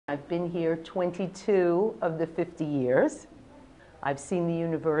I've been here 22 of the 50 years. I've seen the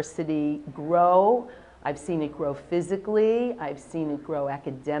university grow. I've seen it grow physically. I've seen it grow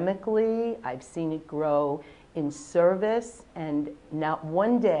academically. I've seen it grow in service. And not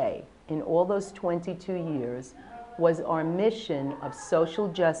one day in all those 22 years was our mission of social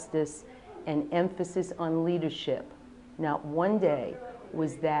justice and emphasis on leadership. Not one day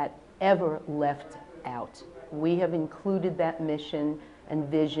was that ever left out. We have included that mission and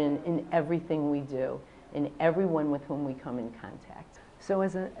vision in everything we do, in everyone with whom we come in contact. So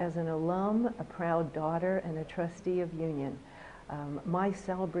as an alum, a proud daughter, and a trustee of Union, my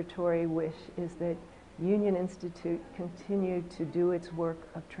celebratory wish is that Union Institute continue to do its work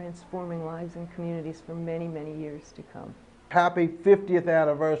of transforming lives and communities for many, many years to come. Happy 50th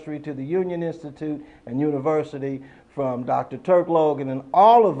anniversary to the Union Institute and University from Dr. Turk Logan and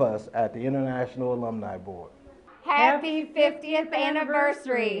all of us at the International Alumni Board. Happy 50th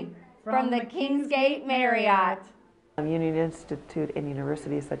anniversary from the Kingsgate Marriott. Union Institute and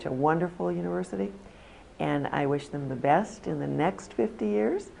University is such a wonderful university, and I wish them the best in the next 50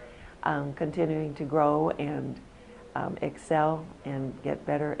 years, continuing to grow and excel and get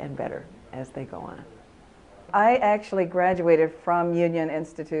better and better as they go on. I actually graduated from Union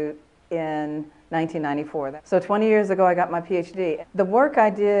Institute in 1994. So 20 years ago I got my PhD. The work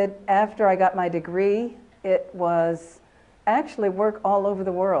I did after I got my degree, it was actually work all over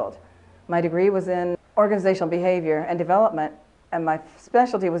the world. My degree was in organizational behavior and development, and my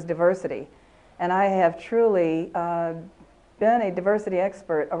specialty was diversity. And I have truly been a diversity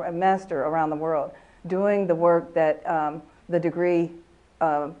expert, a master around the world, doing the work that the degree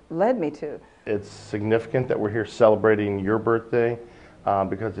led me to. It's significant that we're here celebrating your birthday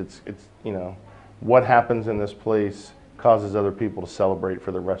because it's you know, what happens in this place causes other people to celebrate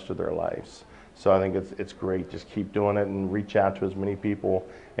for the rest of their lives. So I think it's great. Just keep doing it and reach out to as many people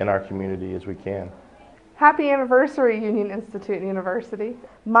in our community as we can. Happy anniversary, Union Institute and University.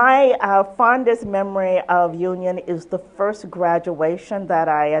 My fondest memory of Union is the first graduation that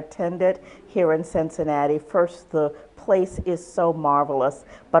I attended here in Cincinnati. First, the place is so marvelous,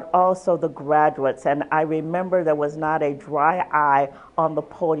 but also the graduates. And I remember there was not a dry eye on the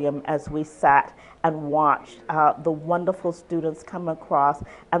podium as we sat and watched the wonderful students come across,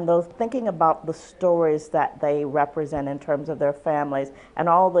 and those thinking about the stories that they represent in terms of their families, and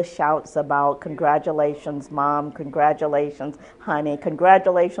all the shouts about congratulations mom, congratulations honey,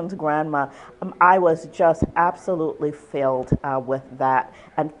 congratulations grandma. I was just absolutely filled with that,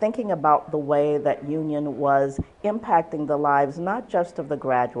 and thinking about the way that Union was impacting the lives not just of the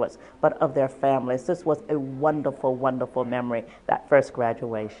graduates but of their families. This was a wonderful, wonderful memory, that first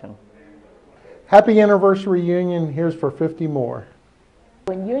graduation. Happy anniversary, Union. Here's for 50 more.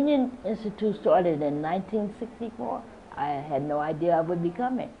 When Union Institute started in 1964, I had no idea I would be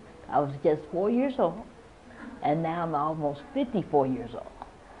coming. I was just 4 years old, and now I'm almost 54 years old.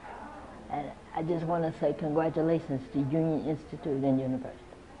 And I just want to say congratulations to Union Institute and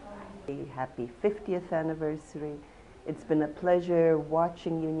University. Happy 50th anniversary. It's been a pleasure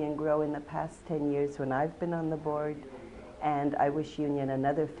watching Union grow in the past 10 years when I've been on the board. And I wish Union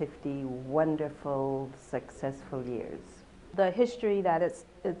another 50 wonderful, successful years. The history that it's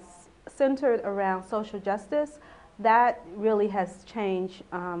centered around social justice, that really has changed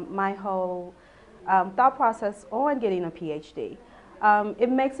my whole thought process on getting a PhD.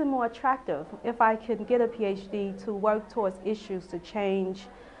 It makes it more attractive if I can get a PhD to work towards issues to change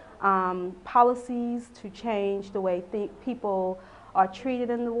policies, to change the way people are treated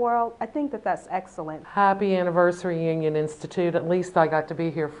in the world. I think that that's excellent. Happy anniversary, Union Institute. At least I got to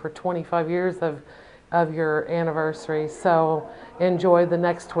be here for 25 years of your anniversary, so enjoy the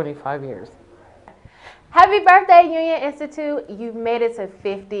next 25 years. Happy birthday, Union Institute. You've made it to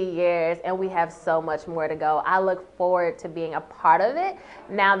 50 years, and we have so much more to go. I look forward to being a part of it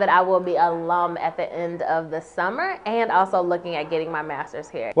now that I will be alum at the end of the summer, and also looking at getting my master's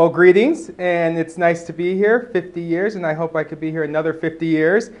here. Well, greetings, and it's nice to be here, 50 years, and I hope I could be here another 50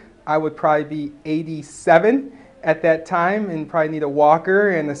 years. I would probably be 87 at that time and probably need a walker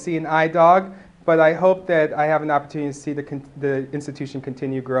and a seeing-eye dog, but I hope that I have an opportunity to see the institution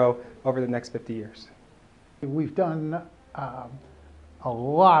continue to grow over the next 50 years. We've done a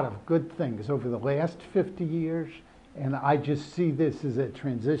lot of good things over the last 50 years, and I just see this as a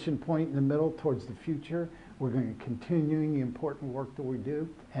transition point in the middle towards the future. We're going to continue the important work that we do,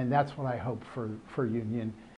 and that's what I hope for Union.